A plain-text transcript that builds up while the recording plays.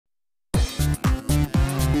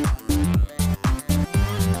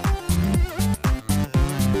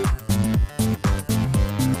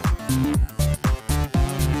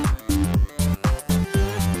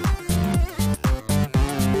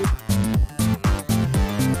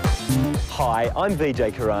Hi, I'm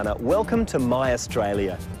VJ Karana. Welcome to My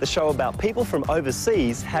Australia, the show about people from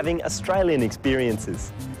overseas having Australian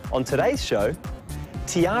experiences. On today's show,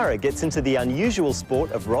 Tiara gets into the unusual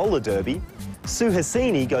sport of roller derby,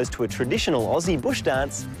 Suhasini goes to a traditional Aussie bush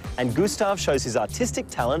dance, and Gustave shows his artistic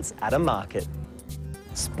talents at a market.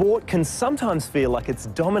 Sport can sometimes feel like it's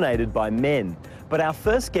dominated by men, but our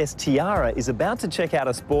first guest, Tiara, is about to check out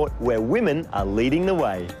a sport where women are leading the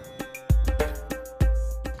way.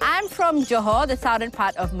 I'm from Johor, the southern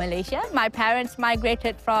part of Malaysia. My parents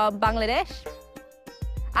migrated from Bangladesh.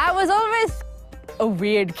 I was always a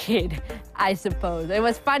weird kid, I suppose. It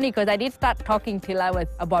was funny because I did start talking till I was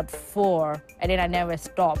about 4, and then I never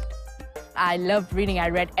stopped. I loved reading. I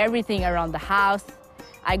read everything around the house.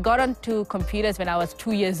 I got onto computers when I was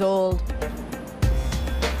 2 years old.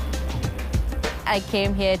 I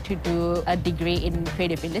came here to do a degree in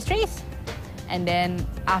creative industries. And then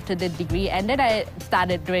after the degree ended, I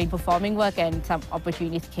started doing performing work and some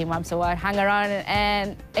opportunities came up. So I hung around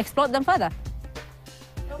and explored them further.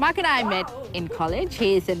 Mark and I met in college.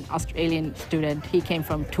 He's an Australian student. He came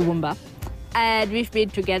from Toowoomba. And we've been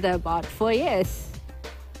together about 4 years.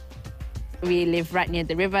 We live right near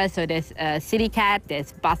the river, so there's a city cat,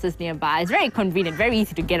 there's buses nearby. It's very convenient, very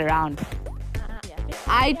easy to get around.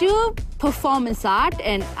 I do performance art,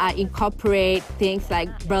 and I incorporate things like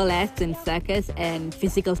burlesque and circus and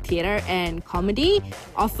physical theater and comedy,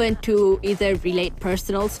 often to either relate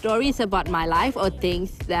personal stories about my life or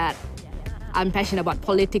things that I'm passionate about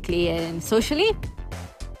politically and socially.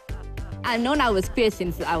 I've known I was queer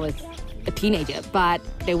since I was a teenager, but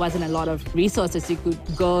there wasn't a lot of resources you could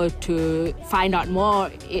go to find out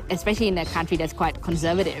more, especially in a country that's quite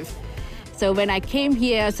conservative. So when I came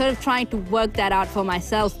here, sort of trying to work that out for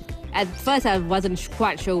myself. At first, I wasn't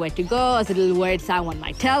quite sure where to go. I was a little worried someone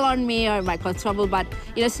might tell on me or it might cause trouble. But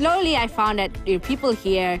slowly I found that people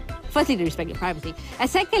here, firstly, they respect your privacy, and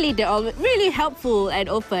secondly, they're all really helpful and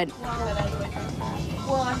open.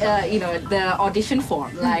 The audition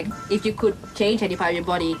form, like if you could change any part of your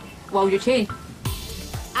body, what would you change?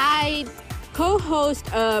 I co-host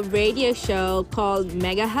a radio show called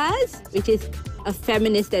Megahertz, which is a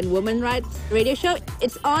feminist and women rights radio show.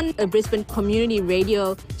 It's on a Brisbane community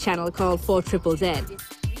radio channel called 4ZZZ.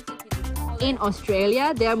 In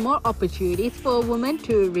Australia, there are more opportunities for women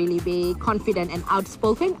to really be confident and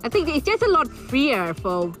outspoken. I think it's just a lot freer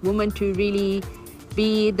for women to really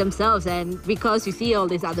be themselves, and because you see all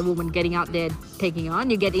these other women getting out there taking on,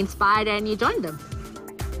 you get inspired and you join them.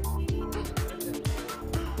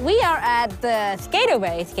 We are at the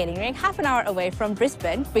Skateaway skating rink, half an hour away from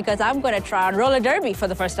Brisbane, because I'm going to try on roller derby for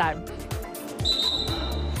the first time.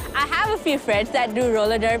 I have a few friends that do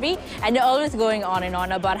roller derby, and they're always going on and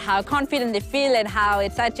on about how confident they feel and how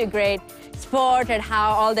it's such a great sport and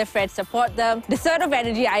how all their friends support them. The sort of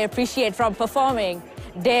energy I appreciate from performing,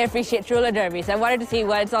 they appreciate roller derby. So I wanted to see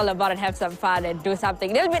what it's all about and have some fun and do something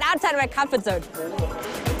a little bit outside my comfort zone.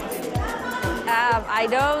 I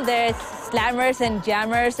know there's slammers and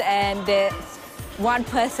jammers, and there's one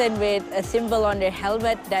person with a symbol on their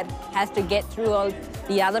helmet that has to get through all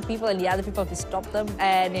the other people, and the other people have to stop them.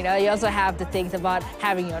 And you also have the things about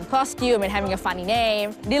having your own costume and having a funny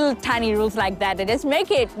name, little tiny rules like that that just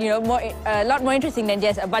make it a lot more interesting than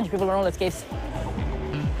just a bunch of people on roller skates.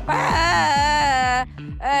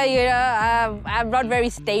 I'm not very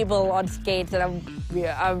stable on skates, and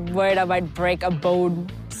I'm worried I might break a bone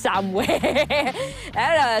somewhere. I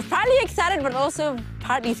don't know, it's partly excited, but also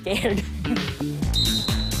partly scared.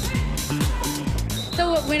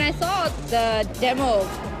 So when I saw the demo,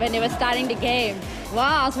 when they were starting the game,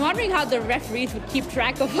 wow, I was wondering how the referees would keep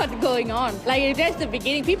track of what's going on. Like, just the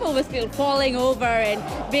beginning, people were still falling over and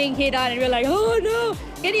being hit on, and we were like, oh no.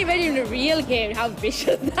 Can you imagine the real game, how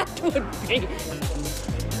vicious that would be?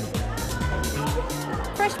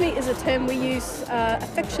 Fresh meat is a term we use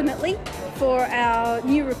affectionately for our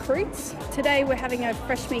new recruits. Today we're having a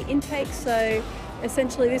fresh meat intake, so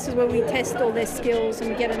essentially this is where we test all their skills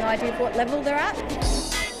and get an idea of what level they're at.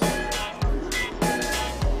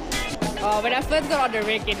 When I first got on the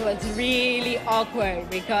rink, it was really awkward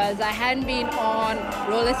because I hadn't been on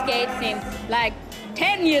roller skates since like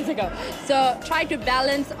 10 years ago. So trying to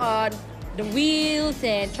balance on the wheels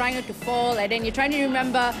and trying not to fall, and then you're trying to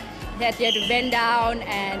remember that you have to bend down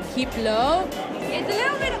and keep low. It's a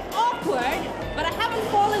little bit awkward, but I haven't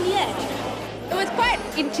fallen yet. It was quite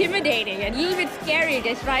intimidating and a little bit scary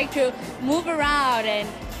just trying to move around, and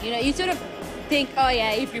you sort of think, oh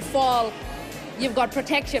yeah, if you fall, you've got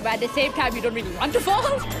protection, but at the same time, you don't really want to fall.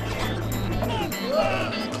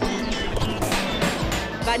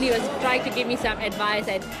 Bunny was trying to give me some advice,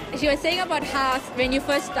 and she was saying about how when you're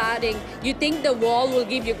first starting, you think the wall will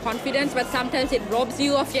give you confidence, but sometimes it robs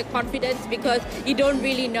you of your confidence because you don't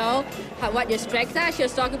really know what your strengths are. She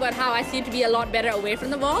was talking about how I seem to be a lot better away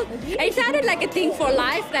from the wall. And it sounded like a thing for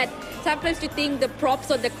life, that sometimes you think the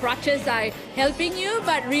props or the crutches are helping you,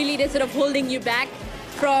 but really they're sort of holding you back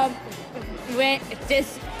from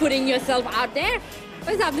just putting yourself out there.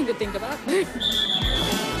 It's something to think about.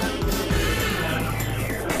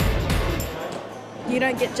 You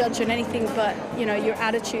don't get judged on anything but, you know, your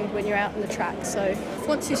attitude when you're out on the track. So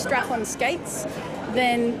once you strap on skates,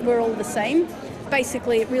 then we're all the same.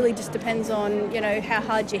 Basically, it really just depends on, you know, how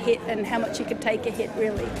hard you hit and how much you can take a hit,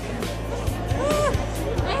 really.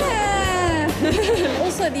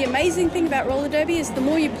 Also, the amazing thing about roller derby is the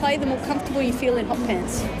more you play, the more comfortable you feel in hot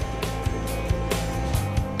pants.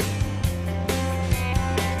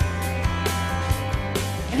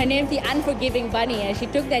 Her name's the Unforgiving Bunny, and she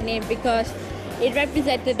took that name because it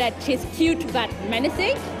represented that she's cute but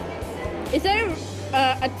menacing. Is there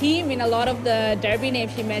a theme in a lot of the derby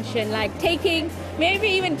names she mentioned, like taking maybe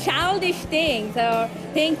even childish things or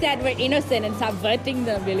things that were innocent and subverting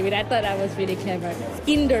them really bit? I thought that was really clever.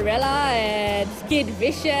 Skinderella and Skid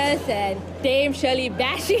Vicious and Dame Shirley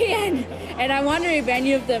Bassey, and I wonder if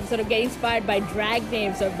any of them sort of get inspired by drag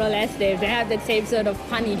names or burlesque names. They have that same sort of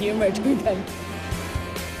funny humor to them.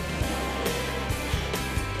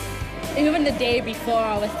 Even the day before,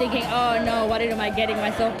 I was thinking, oh no, what am I getting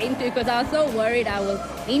myself into? Because I was so worried I will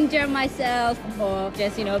injure myself or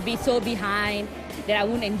just, you know, be so behind that I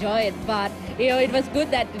wouldn't enjoy it. But, you know, it was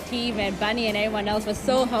good that the team and Bunny and everyone else was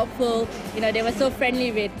so helpful. You know, they were so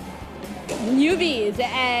friendly with newbies.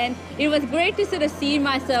 And it was great to sort of see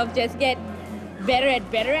myself just get better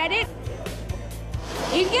at it.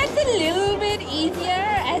 It gets a little bit easier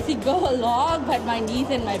as you go along, but my knees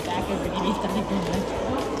and my back are really starting to hurt.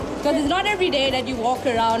 Because it's not every day that you walk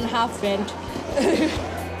around half bent.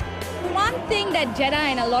 One thing that Jeddah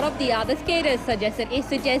and a lot of the other skaters suggested is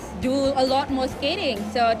to just do a lot more skating.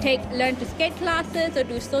 So learn to skate classes or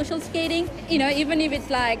do social skating. You know, even if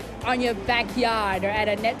it's like on your backyard or at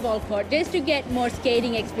a netball court, just to get more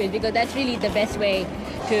skating experience, because that's really the best way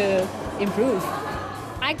to improve.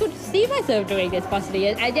 I could see myself doing this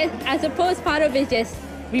possibly. I suppose part of it is just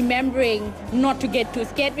remembering not to get too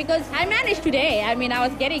scared, because I managed today. I mean, I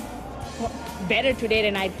was getting better today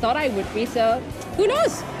than I thought I would be, so who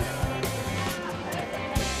knows?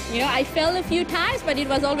 You know, I fell a few times, but it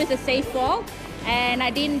was always a safe fall, and I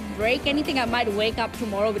didn't break anything. I might wake up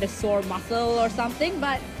tomorrow with a sore muscle or something,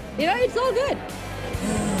 but, you know, it's all good.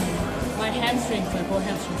 My hamstrings, my poor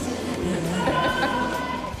hamstrings.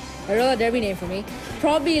 A roller derby name for me.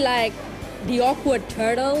 Probably like the awkward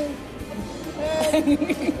turtle.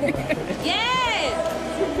 Yes!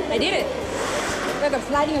 I did it. Look, I'm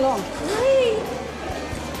sliding along.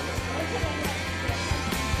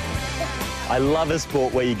 I love a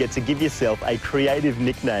sport where you get to give yourself a creative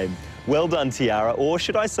nickname. Well done, Tiara, or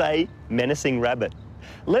should I say, menacing rabbit.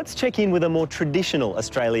 Let's check in with a more traditional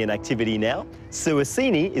Australian activity now.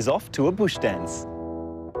 Suhasini is off to a bush dance.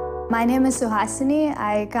 My name is Suhasini.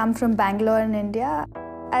 I come from Bangalore in India.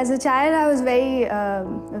 As a child, I was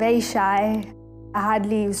very shy. I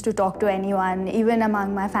hardly used to talk to anyone. Even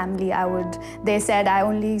among my family, they said I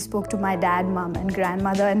only spoke to my dad, mum, and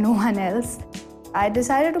grandmother, and no one else. I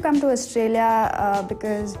decided to come to Australia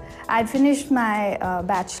because I'd finished my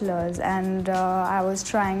bachelor's and I was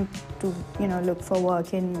trying to, look for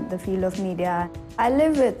work in the field of media. I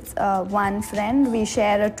live with one friend. We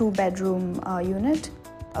share a 2-bedroom unit,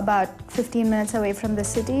 about 15 minutes away from the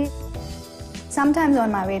city. Sometimes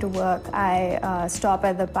on my way to work, I stop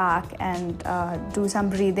at the park and do some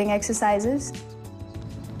breathing exercises.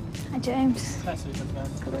 Hi, James.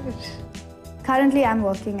 Currently, I'm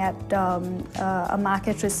working at a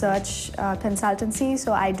market research consultancy,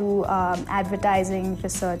 so I do advertising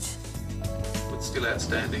research. What's still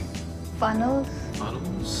outstanding? Funnels.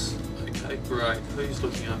 Funnels. Okay, great. Who's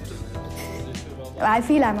looking after that? I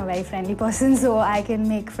feel I'm a very friendly person, so I can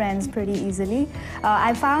make friends pretty easily.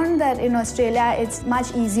 I found that in Australia, it's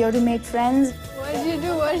much easier to make friends. What did you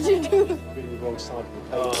do? What did you do?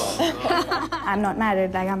 I'm not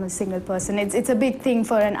married, like I'm a single person. It's a big thing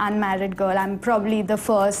for an unmarried girl. I'm probably the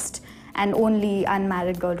first and only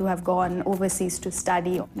unmarried girl to have gone overseas to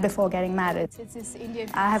study before getting married.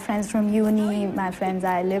 I have friends from uni, my friends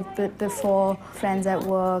I lived with before, friends at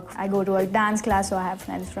work. I go to a dance class, so I have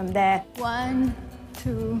friends from there. 1,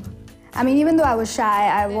 2. I mean, even though I was shy,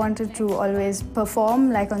 I wanted to always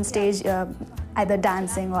perform, like on stage, either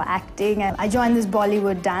dancing or acting. And I joined this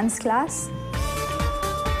Bollywood dance class.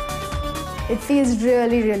 It feels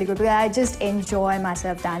really, really good because I just enjoy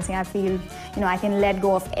myself dancing. I feel, I can let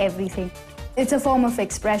go of everything. It's a form of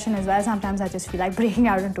expression as well. Sometimes I just feel like breaking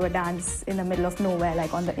out into a dance in the middle of nowhere,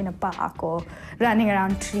 like in a park or running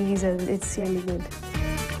around trees. It's really good.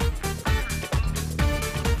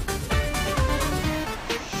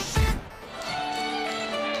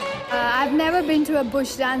 I've never been to a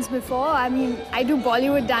bush dance before. I mean, I do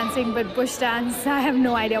Bollywood dancing, but bush dance, I have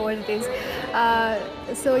no idea what it is.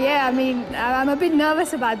 So yeah, I mean, I'm a bit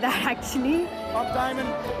nervous about that actually. I'm Damon.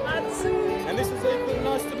 I'm Sue. And this is Ethan.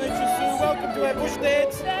 Nice to meet you, Sue. Welcome to our bush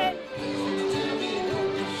dance.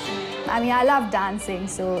 I mean, I love dancing,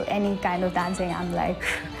 so any kind of dancing I'm like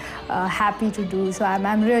happy to do. So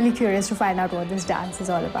I'm really curious to find out what this dance is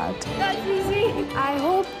all about. That's easy. I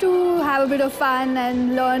hope to have a bit of fun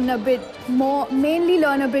and learn a bit more, mainly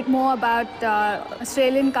learn a bit more about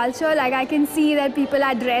Australian culture. Like I can see that people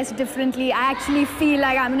are dressed differently. I actually feel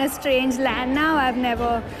like I'm in a strange land now. I've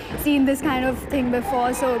never seen this kind of thing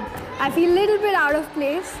before, so I feel a little bit out of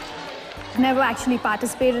place. I've never actually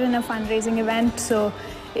participated in a fundraising event, so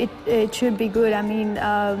it should be good. I mean,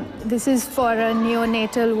 this is for a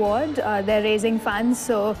neonatal ward. They're raising funds,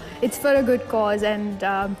 so it's for a good cause. And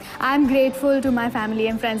I'm grateful to my family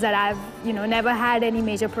and friends that I've, never had any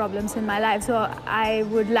major problems in my life. So I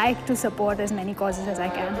would like to support as many causes as I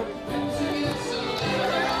can.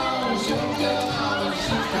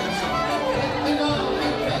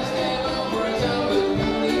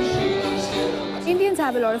 Indians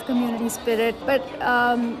have a lot of community spirit, but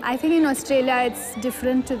I think in Australia it's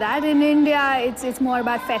different to that. In India, it's more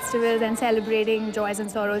about festivals and celebrating joys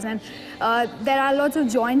and sorrows, and there are lots of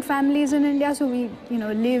joint families in India, so we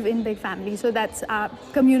live in big families. So that's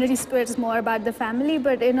community spirit is more about the family.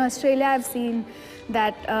 But in Australia, I've seen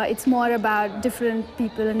that it's more about different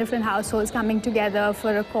people and different households coming together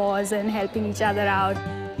for a cause and helping each other out.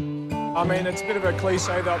 I mean, it's a bit of a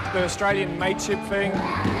cliche, the Australian mateship thing,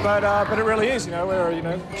 but it really is. We're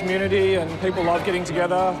a community and people love getting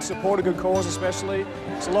together, support a good cause especially.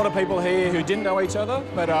 There's a lot of people here who didn't know each other,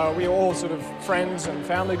 but we're all sort of friends and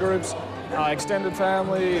family groups, extended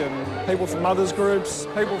family and people from mothers groups,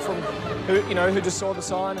 people from who just saw the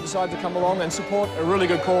sign and decided to come along and support a really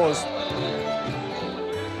good cause.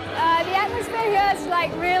 The atmosphere here is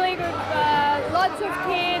like really good. Lots of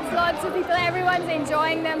kids, lots of people, everyone's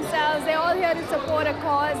enjoying themselves. They're all here to support a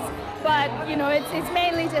cause, but it's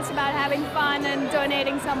mainly just about having fun and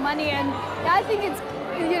donating some money. And I think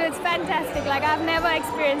it's fantastic. Like I've never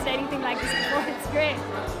experienced anything like this before. It's great.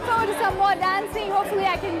 Forward to some more dancing. Hopefully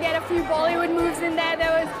I can get a few Bollywood moves in there.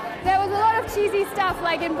 There was a lot of cheesy stuff.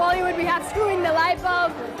 Like in Bollywood we have screwing the light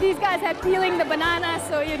bulb. These guys have peeling the banana,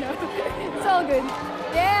 so it's all good.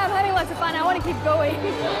 Yeah, I'm having lots of fun. I want to keep going.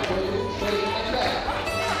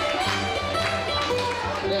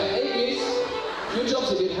 Now, your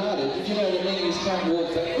job's a bit harder. Did you know the meaning is can't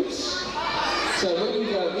walk backwards? So when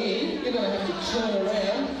you go in, you're going to have to turn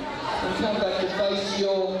around and come back to face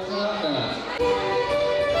your partner.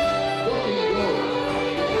 What do you do?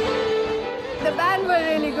 The band were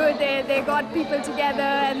really good. They got people together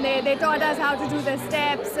and they taught us how to do the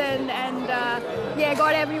steps and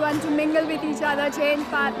got everyone to mingle with each other, change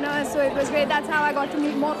partners. So it was great. That's how I got to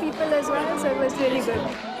meet more people as well. So it was really good.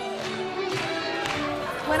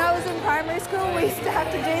 When I was in primary school, we used to have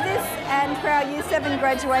to do this, and for our Year 7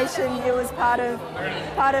 graduation, it was part of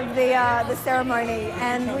the ceremony,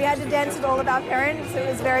 and we had to dance with all of our parents. It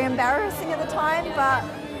was very embarrassing at the time, but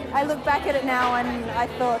I look back at it now and I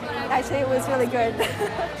thought, actually, it was really good.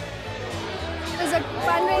 It was a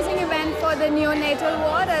fundraising event for the neonatal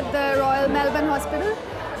ward at the Royal Melbourne Hospital.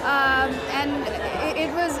 And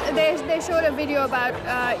they showed a video about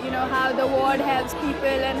how the ward helps people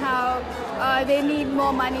and how they need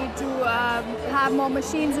more money to have more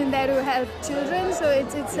machines in there to help children. So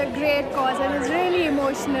it's a great cause, and it's really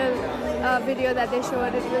emotional video that they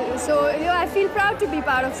showed. So I feel proud to be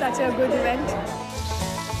part of such a good event.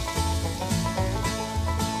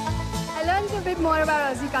 I learned a bit more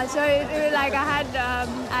about Aussie culture.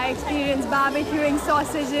 I experienced barbecuing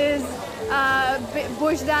sausages,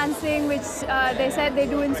 bush dancing, which they said they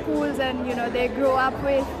do in schools and they grow up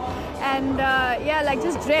with, and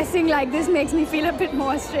just dressing like this makes me feel a bit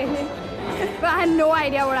more Australian. But I had no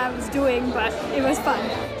idea what I was doing, but it was fun.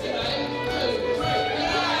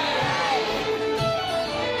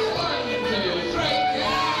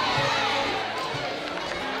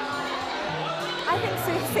 I think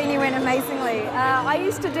Suhasini went amazingly. I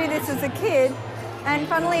used to do this as a kid, and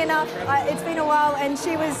funnily enough, it's been a while, and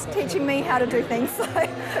she was teaching me how to do things, so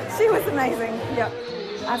she was amazing. Yeah.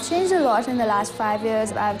 I've changed a lot in the last 5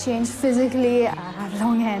 years. I've changed physically. I have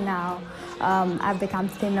long hair now. I've become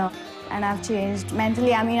thinner. and I've changed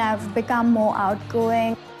mentally. I mean, I've become more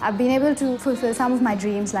outgoing. I've been able to fulfill some of my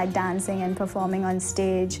dreams like dancing and performing on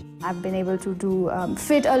stage. I've been able to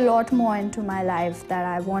fit a lot more into my life that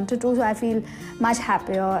I wanted to, so I feel much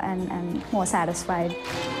happier and more satisfied.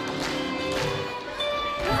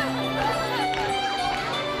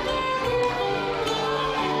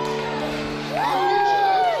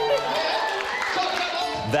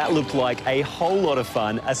 That looked like a whole lot of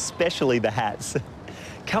fun, especially the hats.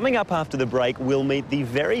 Coming up after the break, we'll meet the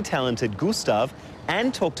very talented Gustave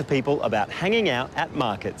and talk to people about hanging out at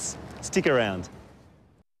markets. Stick around.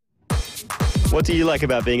 What do you like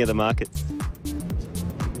about being at the markets?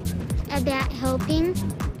 About helping.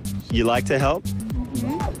 You like to help?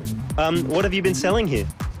 What have you been selling here?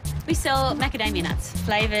 We sell macadamia nuts,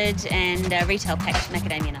 flavoured and retail packaged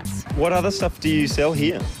macadamia nuts. What other stuff do you sell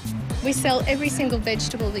here? We sell every single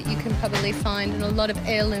vegetable that you can probably find and a lot of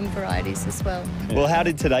heirloom varieties as well. Well, how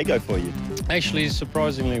did today go for you? Actually,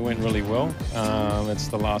 surprisingly went really well. It's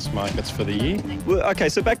the last markets for the year. Well, OK,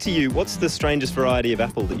 so back to you. What's the strangest variety of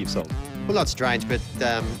apple that you've sold? Well, not strange, but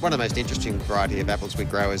one of the most interesting variety of apples we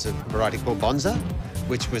grow is a variety called Bonza,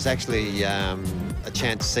 which was actually a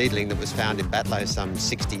chance seedling that was found in Batlow some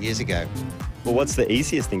 60 years ago. Well, what's the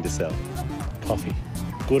easiest thing to sell? Coffee.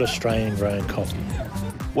 Good Australian grown coffee.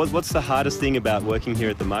 What's the hardest thing about working here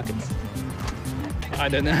at the markets? I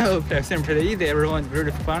don't know. Simply everyone's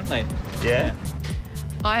really friendly. Yeah.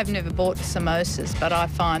 I have never bought samosas, but I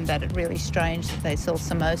find that it really strange that they sell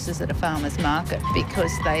samosas at a farmer's market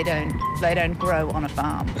because they don't grow on a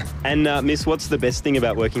farm. And Miss, what's the best thing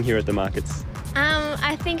about working here at the markets?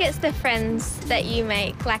 I think it's the friends that you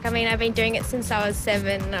make. Like, I mean, I've been doing it since I was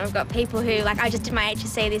 7. And I've got people who, like, I just did my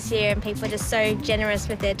HSC this year and people are just so generous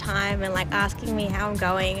with their time and, like, asking me how I'm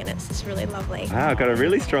going, and it's just really lovely. Wow, I've got a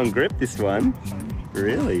really strong grip, this one.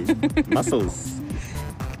 Really? Muscles.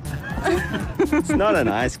 It's not an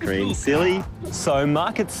ice cream, silly. So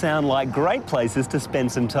markets sound like great places to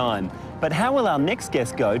spend some time. But how will our next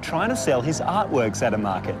guest go trying to sell his artworks at a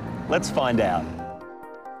market? Let's find out.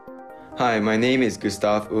 Hi, my name is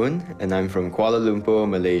Gustave Un, and I'm from Kuala Lumpur,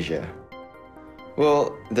 Malaysia.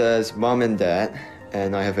 Well, there's mom and dad,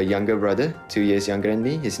 and I have a younger brother, 2 years younger than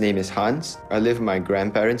me. His name is Hans. I live with my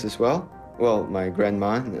grandparents as well. Well, my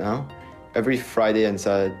grandma now. Every Friday and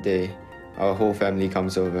Saturday, our whole family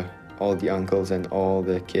comes over. All the uncles and all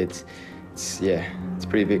the kids. It's a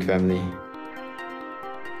pretty big family.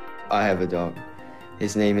 I have a dog.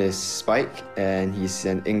 His name is Spike, and he's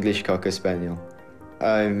an English Cocker Spaniel.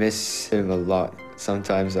 I miss him a lot.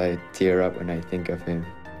 Sometimes I tear up when I think of him.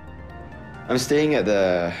 I'm staying at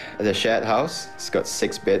the shared house. It's got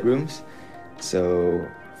 6 bedrooms. So,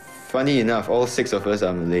 funny enough, all 6 of us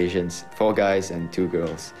are Malaysians, 4 guys and 2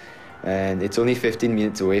 girls. And it's only 15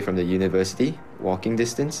 minutes away from the university, walking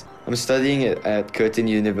distance. I'm studying at Curtin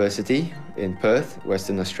University in Perth,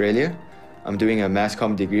 Western Australia. I'm doing a mass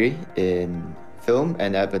comm degree in film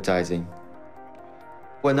and advertising.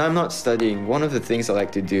 When I'm not studying, one of the things I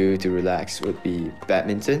like to do to relax would be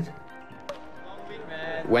badminton.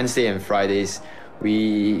 Wednesday and Fridays,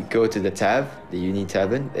 we go to the tab, the uni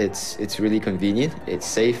tavern. It's really convenient, it's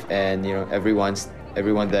safe, and everyone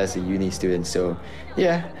there's a uni student, so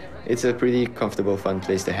yeah, it's a pretty comfortable, fun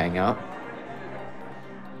place to hang out.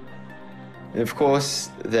 And of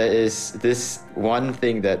course, there is this one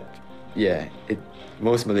thing that,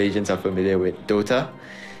 most Malaysians are familiar with, Dota.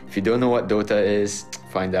 If you don't know what Dota is,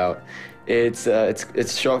 find out.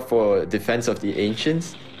 It's short for Defense of the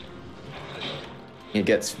Ancients. It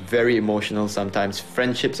gets very emotional sometimes.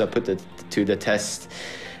 Friendships are put to the test.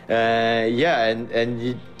 And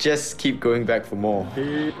you just keep going back for more.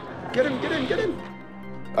 Get him!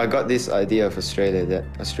 I got this idea of Australia, that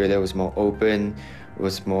Australia was more open,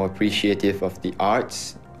 was more appreciative of the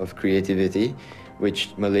arts, of creativity, which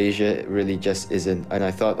Malaysia really just isn't. And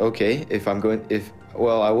I thought, okay,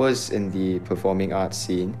 I was in the performing arts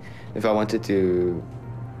scene. If I wanted to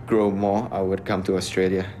grow more, I would come to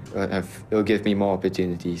Australia. It'll give me more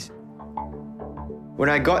opportunities. When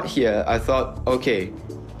I got here, I thought, okay,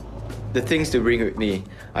 the things to bring with me.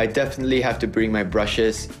 I definitely have to bring my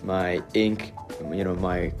brushes, my ink,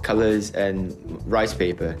 my colors and rice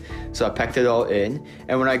paper. So I packed it all in.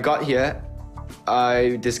 And when I got here,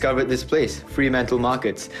 I discovered this place, Fremantle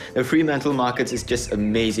Markets. The Fremantle Markets is just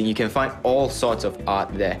amazing. You can find all sorts of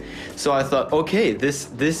art there. So I thought, okay, this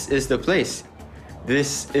is the place.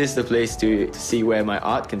 This is the place to see where my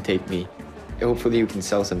art can take me. Hopefully we can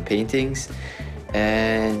sell some paintings.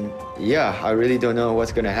 And I really don't know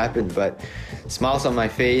what's gonna happen, but smiles on my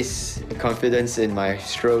face, confidence in my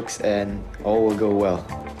strokes, and all will go well.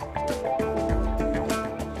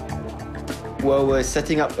 Well, we're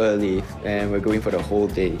setting up early and we're going for the whole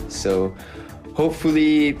day. So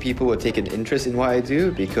hopefully people will take an interest in what I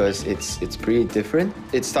do because it's pretty different.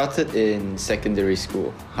 It started in secondary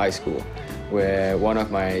school, high school, where one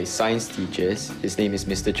of my science teachers, his name is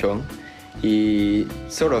Mr. Chong, he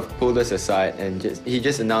sort of pulled us aside and he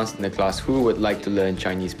just announced in the class who would like to learn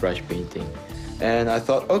Chinese brush painting. And I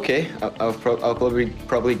thought, okay, I'll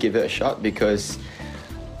probably give it a shot because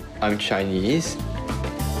I'm Chinese.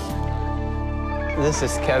 This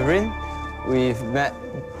is Kevin. We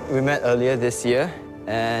met earlier this year,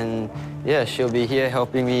 and yeah, she'll be here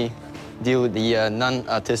helping me deal with the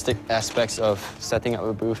non-artistic aspects of setting up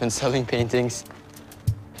a booth and selling paintings.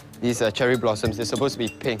 These are cherry blossoms. They're supposed to be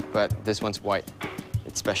pink, but this one's white.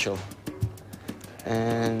 It's special.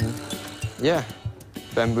 And yeah,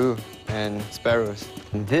 bamboo and sparrows.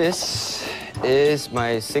 This is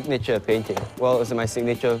my signature painting. Well, it's my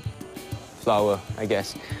signature flower, I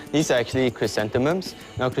guess. These are actually chrysanthemums.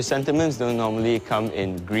 Now, chrysanthemums don't normally come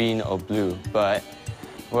in green or blue, but,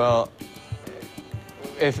 well,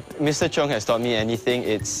 if Mr. Chong has taught me anything,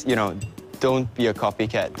 it's, don't be a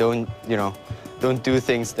copycat. Don't do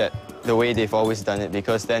things the way they've always done it,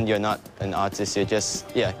 because then you're not an artist. You're just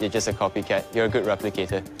a copycat. You're a good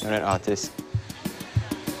replicator, not an artist.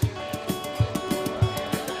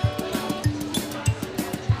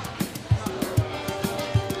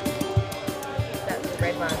 That's the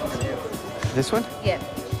red one. This one? Yeah.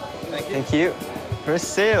 Thank you. For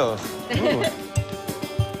sale.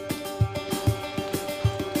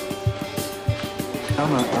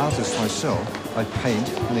 I'm an artist myself. I paint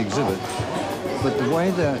and exhibit. But the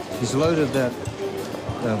way that he's loaded that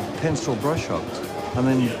pencil brush up and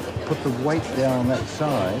then you put the weight down on that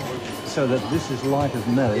side so that this is light as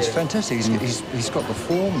metal. It's fantastic. He's got the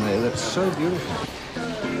form there that's so beautiful.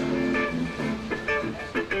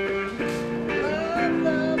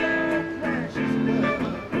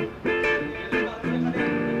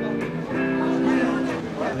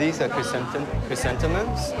 These are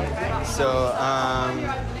chrysanthemums. So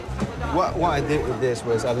what I did with this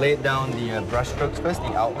was I laid down the brush strokes first,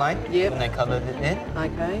 the outline, and I colored it in.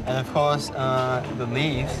 Okay. And of course, the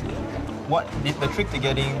leaves, the trick to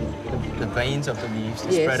getting the veins of the leaves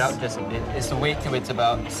to spread out just a bit is to wait till it's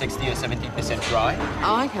about 60 or 70% dry.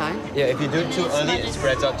 Oh, okay. Yeah, if you do it too early, it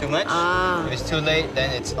spreads out too much. Ah. If it's too late,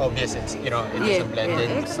 then it's obvious it doesn't blend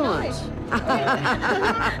in. Excellent.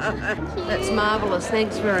 That's marvellous.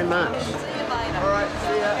 Thanks very much. All right,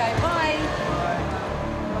 see ya. Okay, bye.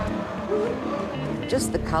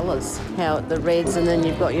 Just the colours, how the reds, and then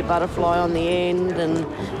you've got your butterfly on the end, and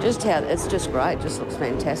just how it's just great. Just looks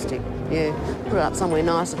fantastic. Yeah, put it up somewhere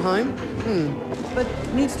nice at home. But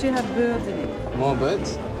it needs to have birds in it. More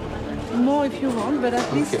birds? More if you want, but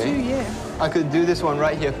at least 2, yeah. I could do this one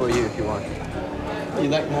right here for you if you want. You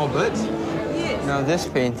like more birds? Yes. Now this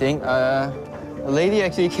painting, a lady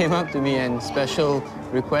actually came up to me and special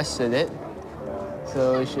requested it.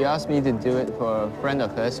 So she asked me to do it for a friend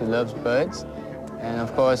of hers who loves birds. And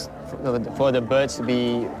of course, for the birds to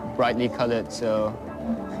be brightly colored, so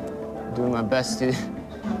doing my best to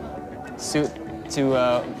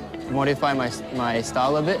modify my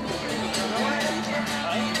style a bit.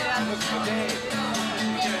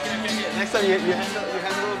 Next time you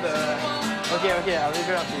handle the... Okay, I'll leave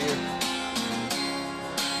it up to you.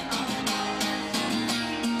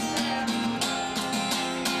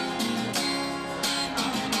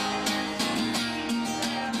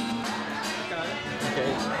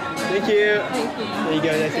 Thank you. There you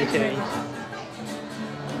go, that's your change.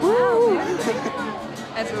 Woo!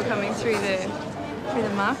 As we were coming through the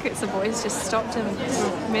markets, the boys just stopped and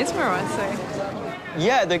were mesmerised. So.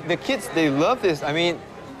 Yeah, the kids, they love this. I mean,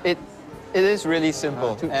 it is really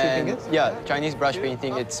simple. Two fingers? Yeah, Chinese brush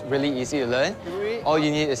painting, it's really easy to learn. All you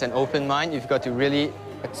need is an open mind. You've got to really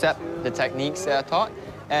accept the techniques that are taught.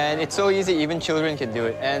 And it's so easy, even children can do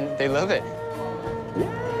it, and they love it.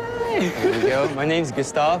 There we go. My name's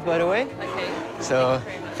Gustave, by the way. Okay. So,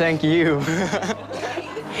 thank you.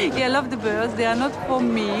 Yeah, I love the birds. They are not for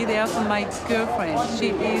me, they are for my girlfriend.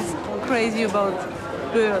 She is crazy about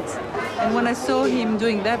birds. And when I saw him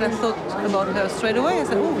doing that, I thought about her straight away. I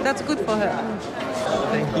said, oh, that's good for her.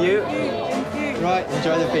 Thank you. Right,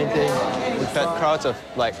 enjoy the painting. We've had crowds of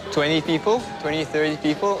like 20 people, 20, 30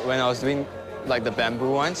 people when I was doing like the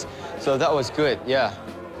bamboo ones. So that was good, yeah.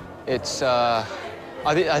 It's,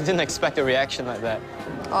 I didn't expect a reaction like that.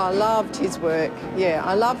 I loved his work, yeah.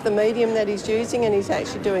 I love the medium that he's using, and he's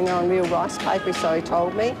actually doing it on real rice paper, so he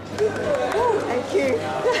told me. Thank you.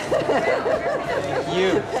 Thank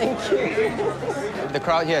you. Thank you. The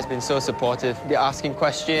crowd here has been so supportive. They're asking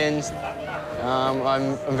questions.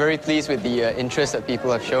 I'm very pleased with the interest that people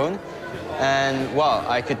have shown. And wow,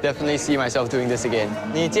 I could definitely see myself doing this again.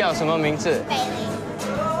 你叫什么名字?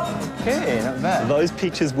 Okay, not bad. Those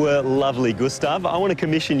pictures were lovely, Gustave. I want to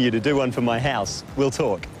commission you to do one for my house. We'll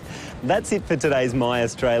talk. That's it for today's My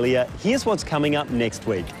Australia. Here's what's coming up next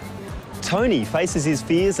week. Tony faces his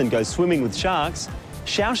fears and goes swimming with sharks.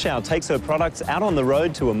 Xiao Xiao takes her products out on the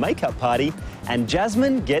road to a makeup party. And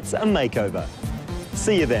Jasmine gets a makeover.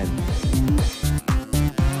 See you then.